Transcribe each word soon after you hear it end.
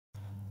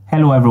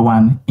Hello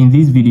everyone, in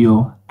this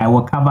video, I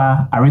will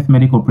cover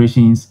arithmetic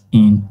operations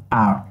in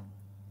R.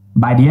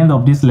 By the end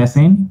of this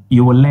lesson,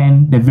 you will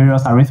learn the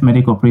various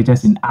arithmetic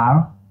operators in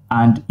R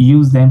and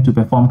use them to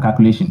perform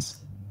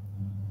calculations.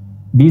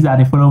 These are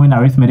the following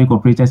arithmetic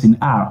operators in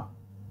R.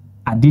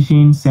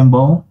 Addition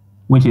symbol,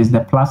 which is the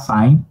plus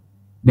sign.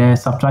 The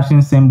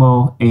subtraction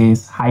symbol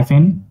is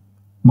hyphen.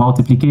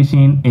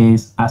 Multiplication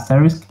is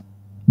asterisk.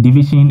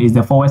 Division is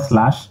the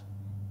 /.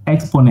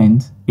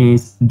 Exponent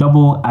is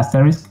double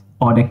asterisk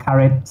or the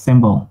caret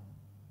symbol.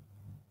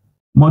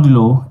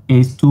 Modulo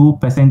is two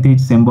percentage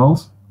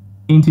symbols.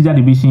 Integer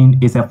division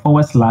is a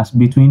 /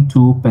 between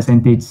two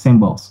percentage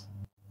symbols.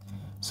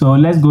 So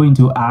let's go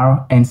into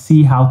R and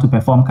see how to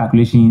perform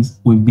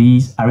calculations with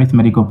these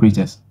arithmetic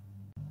operators.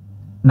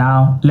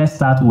 Now let's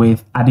start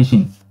with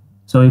addition.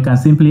 So you can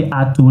simply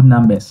add two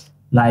numbers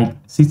like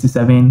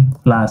 67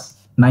 plus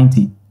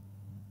 90.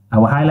 I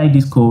will highlight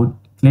this code,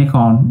 click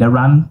on the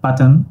run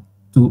button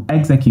to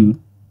execute,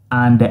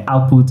 and the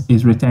output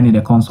is returned in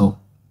the console.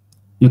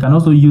 You can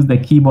also use the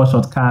keyboard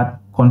shortcut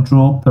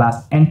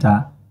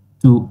Ctrl+Enter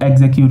to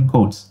execute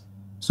codes.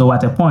 So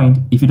at a point,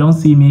 if you don't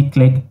see me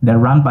click the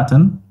run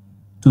button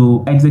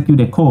to execute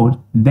the code,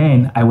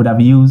 then I would have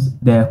used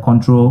the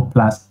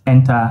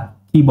Ctrl+Enter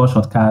keyboard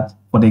shortcut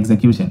for the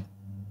execution.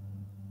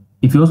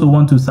 If you also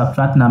want to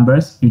subtract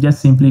numbers, you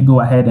just simply go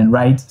ahead and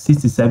write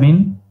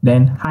 67,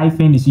 then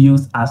hyphen is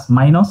used as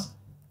minus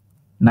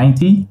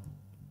 90,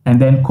 and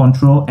then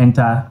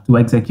Ctrl+Enter to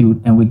execute,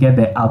 and we get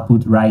the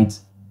output right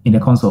in the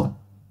console.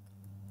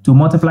 To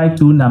multiply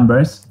two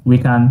numbers, we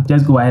can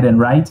just go ahead and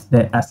write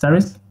the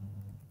asterisk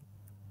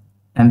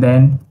and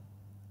then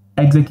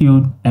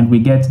execute, and we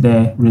get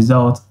the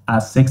result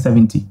as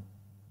 670.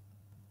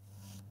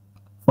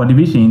 For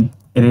division,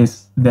 it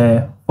is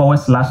the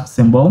 /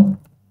 symbol.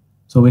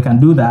 So we can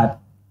do that,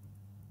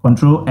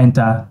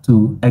 Ctrl+Enter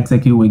to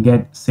execute, we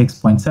get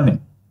 6.7.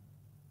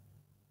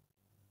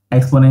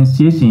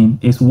 Exponentiation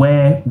is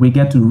where we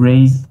get to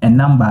raise a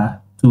number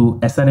to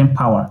a certain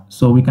power.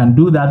 So we can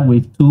do that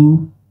with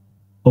two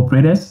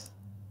operators.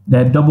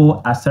 The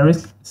double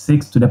asterisk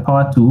 6 to the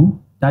power 2,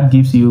 that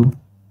gives you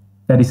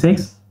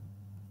 36.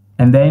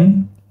 And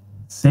then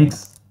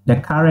 6, the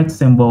caret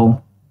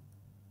symbol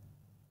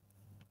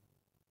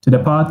to the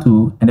power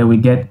 2, and then we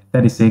get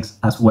 36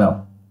 as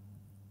well.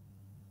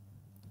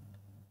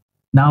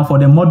 Now for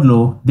the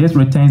modulo, this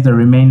returns the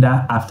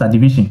remainder after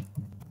division.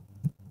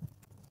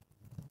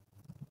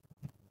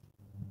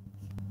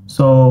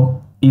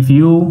 So if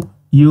you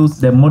use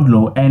the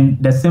modulo, and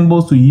the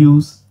symbols to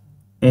use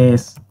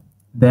is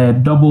the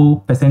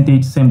double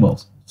percentage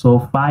symbols. So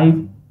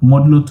 5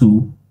 modulo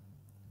 2,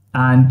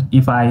 and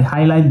if I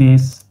highlight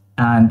this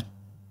and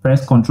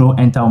press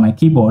Ctrl+Enter on my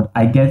keyboard,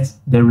 I get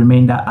the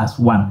remainder as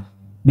 1.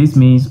 This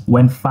means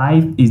when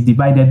 5 is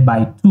divided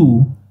by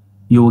 2,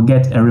 you will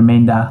get a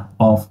remainder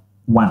of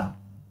 1.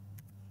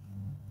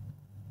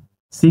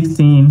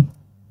 16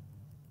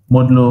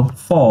 modulo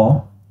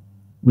 4,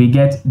 we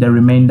get the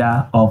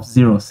remainder of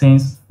 0,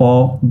 since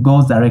 4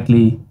 goes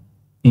directly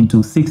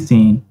into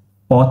 16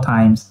 4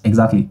 times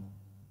exactly.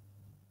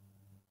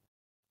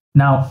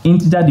 Now,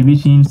 integer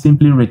division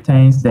simply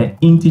returns the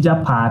integer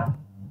part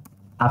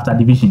after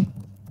division,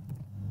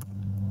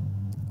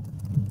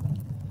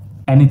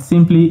 and it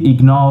simply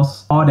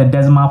ignores all the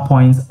decimal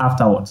points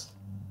afterwards.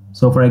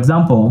 So for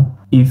example,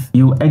 if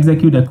you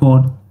execute the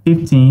code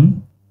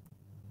 15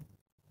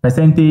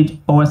 percentage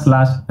 /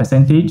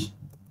 percentage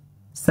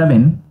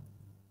 7,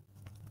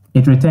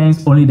 it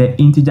returns only the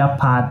integer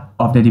part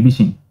of the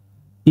division.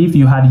 If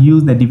you had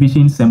used the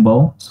division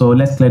symbol, so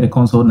let's clear the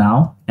console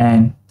now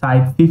and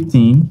type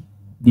 15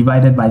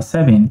 divided by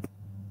 7,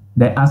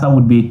 the answer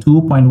would be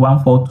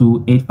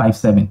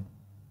 2.142857.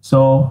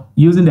 So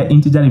using the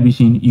integer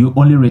division, you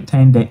only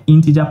return the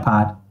integer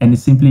part, and it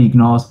simply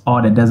ignores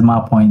all the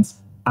decimal points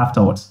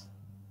afterwards.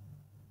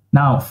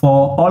 Now,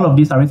 for all of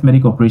these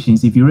arithmetic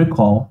operations, if you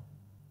recall,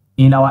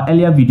 in our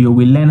earlier video,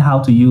 we learned how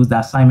to use the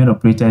assignment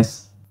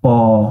operators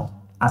for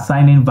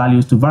assigning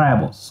values to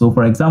variables. So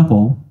for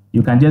example,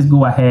 you can just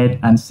go ahead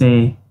and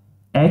say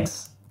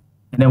x,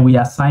 and then we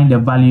assign the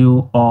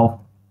value of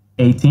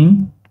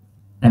 18,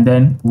 and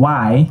then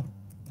y,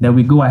 then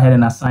we go ahead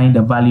and assign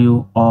the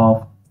value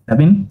of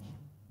 7.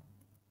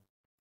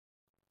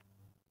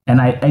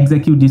 And I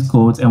execute these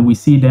codes, and we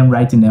see them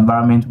right in the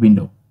environment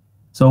window.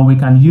 So we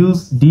can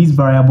use these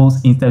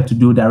variables instead to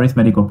do the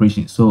arithmetic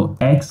operation. So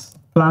x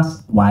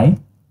plus y,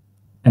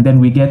 and then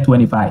we get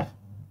 25.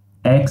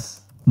 X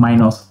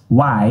minus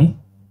y,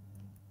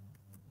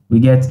 we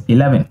get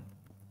 11.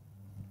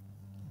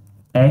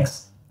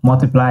 X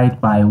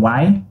multiplied by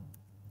y,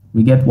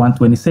 we get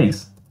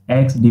 126.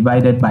 X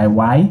divided by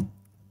y,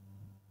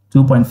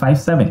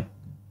 2.57.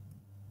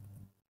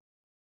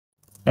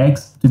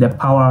 X to the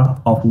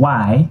power of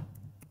y,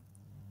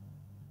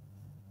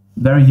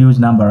 very huge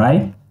number,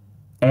 right?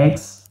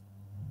 X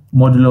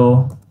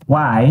modulo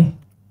y,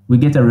 we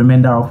get a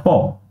remainder of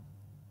 4.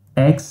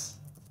 X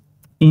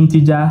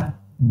integer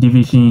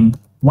division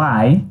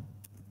y,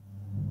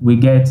 we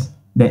get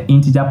the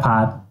integer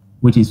part,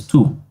 which is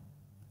 2.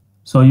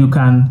 So you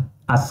can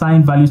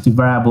assign values to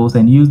variables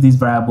and use these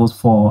variables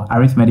for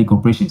arithmetic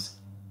operations.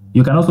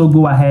 You can also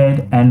go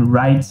ahead and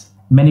write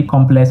many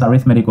complex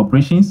arithmetic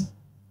operations.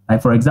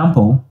 Like for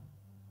example,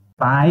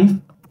 5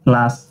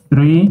 plus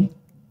 3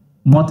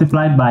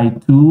 multiplied by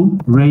 2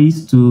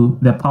 raised to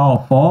the power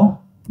of 4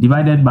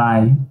 divided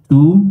by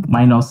 2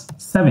 minus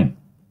 7.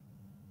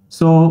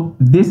 So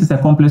this is a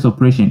complex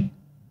operation.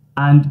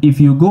 And if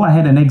you go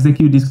ahead and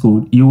execute this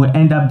code, you will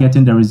end up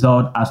getting the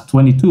result as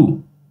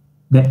 22.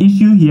 The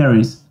issue here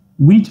is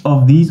which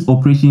of these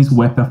operations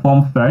were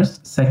performed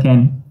first,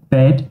 second,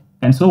 third,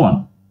 and so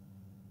on.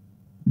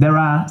 There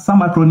are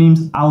some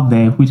acronyms out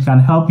there which can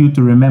help you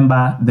to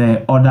remember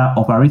the order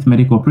of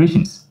arithmetic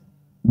operations.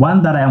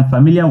 One that I am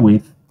familiar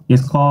with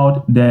is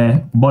called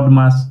the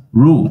BODMAS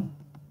rule.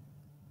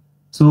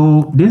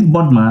 So this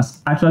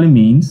BODMAS actually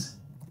means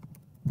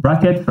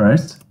bracket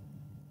first,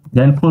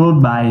 then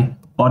followed by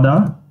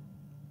order,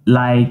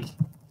 like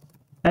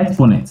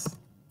exponents,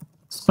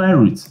 square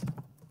roots,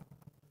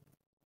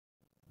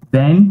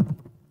 then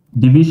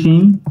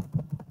division,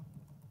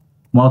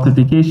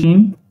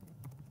 multiplication,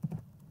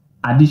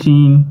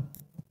 addition,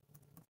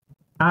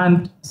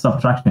 and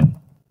subtraction.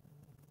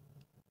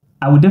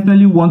 I would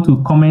definitely want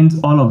to comment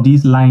all of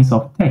these lines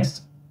of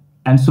text,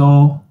 and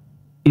so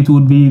it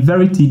would be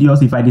very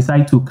tedious if I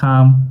decide to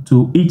come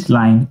to each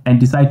line and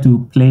decide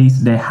to place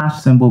the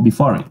hash symbol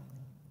before it.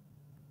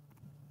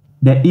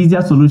 The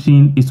easier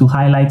solution is to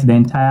highlight the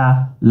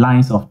entire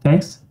lines of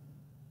text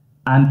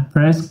and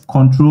press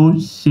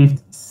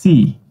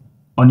Ctrl-Shift-C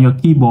on your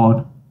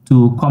keyboard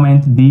to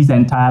comment these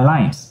entire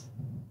lines.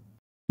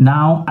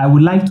 Now, I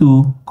would like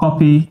to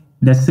copy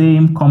the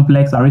same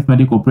complex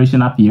arithmetic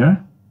operation up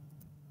here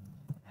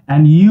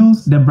and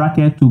use the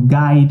bracket to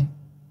guide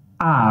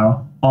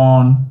R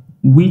on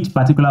which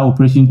particular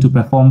operation to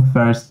perform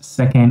first,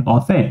 second, or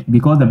third.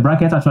 Because the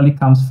bracket actually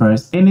comes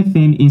first,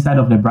 anything inside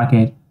of the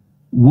bracket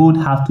would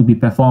have to be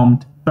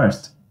performed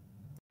first.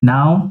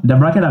 Now, the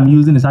bracket I'm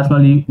using is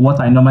actually what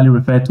I normally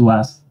refer to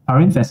as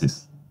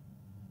parentheses.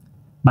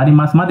 But in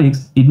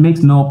mathematics, it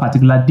makes no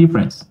particular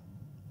difference.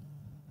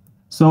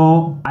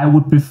 So I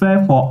would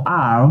prefer for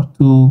R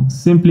to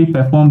simply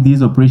perform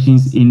these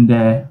operations in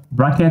the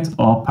bracket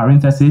or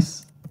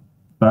parentheses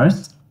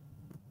first.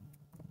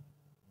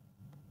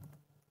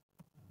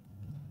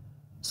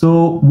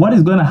 So what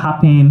is going to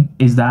happen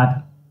is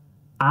that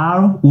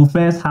R will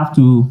first have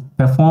to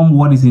perform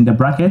what is in the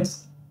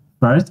brackets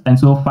first. And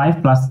so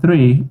 5 plus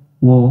 3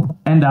 will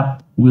end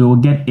up, we will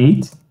get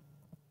 8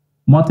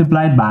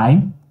 multiplied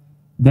by,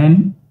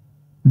 then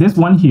this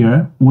one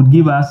here would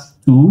give us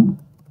 2.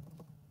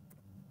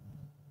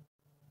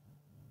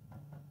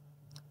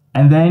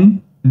 And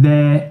then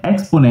the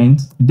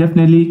exponent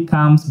definitely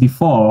comes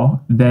before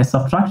the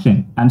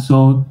subtraction. And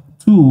so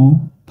 2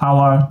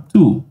 power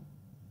 2.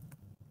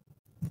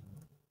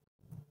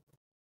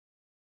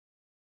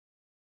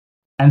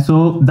 And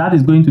so that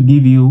is going to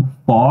give you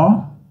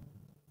 4.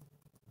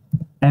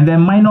 And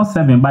then minus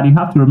 7. But you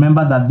have to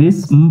remember that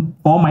this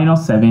 4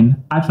 minus 7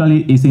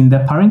 actually is in the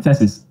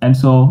parentheses. And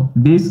so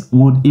this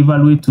would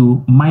evaluate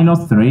to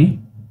minus 3.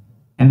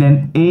 And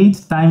then 8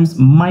 times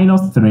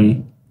minus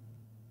 3,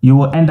 you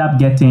will end up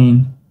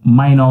getting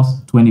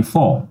minus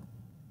 24.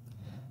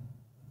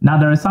 Now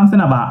there is something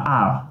about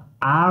R.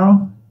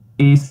 R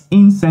is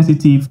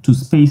insensitive to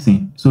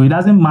spacing. So it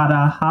doesn't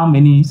matter how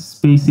many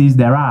spaces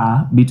there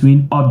are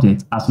between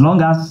objects. As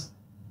long as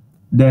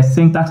the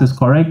syntax is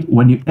correct,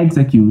 when you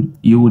execute,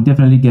 you will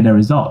definitely get a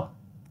result.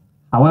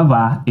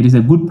 However, it is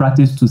a good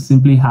practice to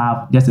simply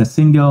have just a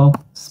single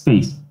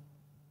space.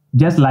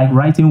 Just like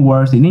writing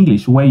words in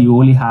English where you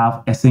only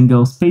have a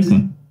single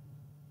spacing.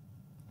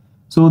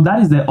 So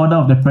that is the order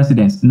of the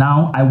precedence.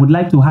 Now, I would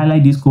like to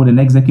highlight this code and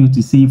execute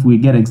to see if we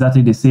get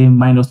exactly the same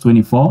minus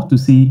 24 to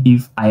see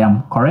if I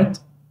am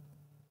correct.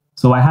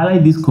 So I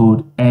highlight this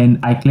code and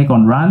I click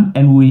on run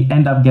and we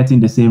end up getting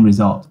the same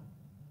result.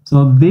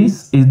 So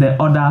this is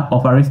the order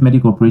of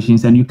arithmetic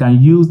operations and you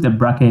can use the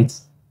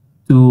brackets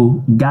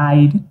to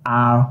guide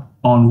R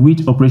on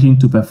which operation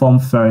to perform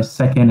first,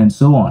 second, and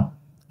so on.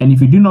 And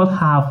if you do not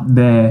have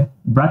the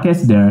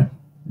brackets there,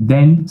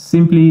 then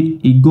simply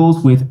it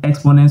goes with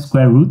exponent,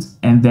 square roots,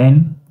 and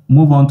then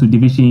move on to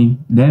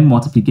division, then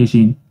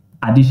multiplication,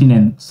 addition,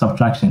 and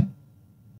subtraction.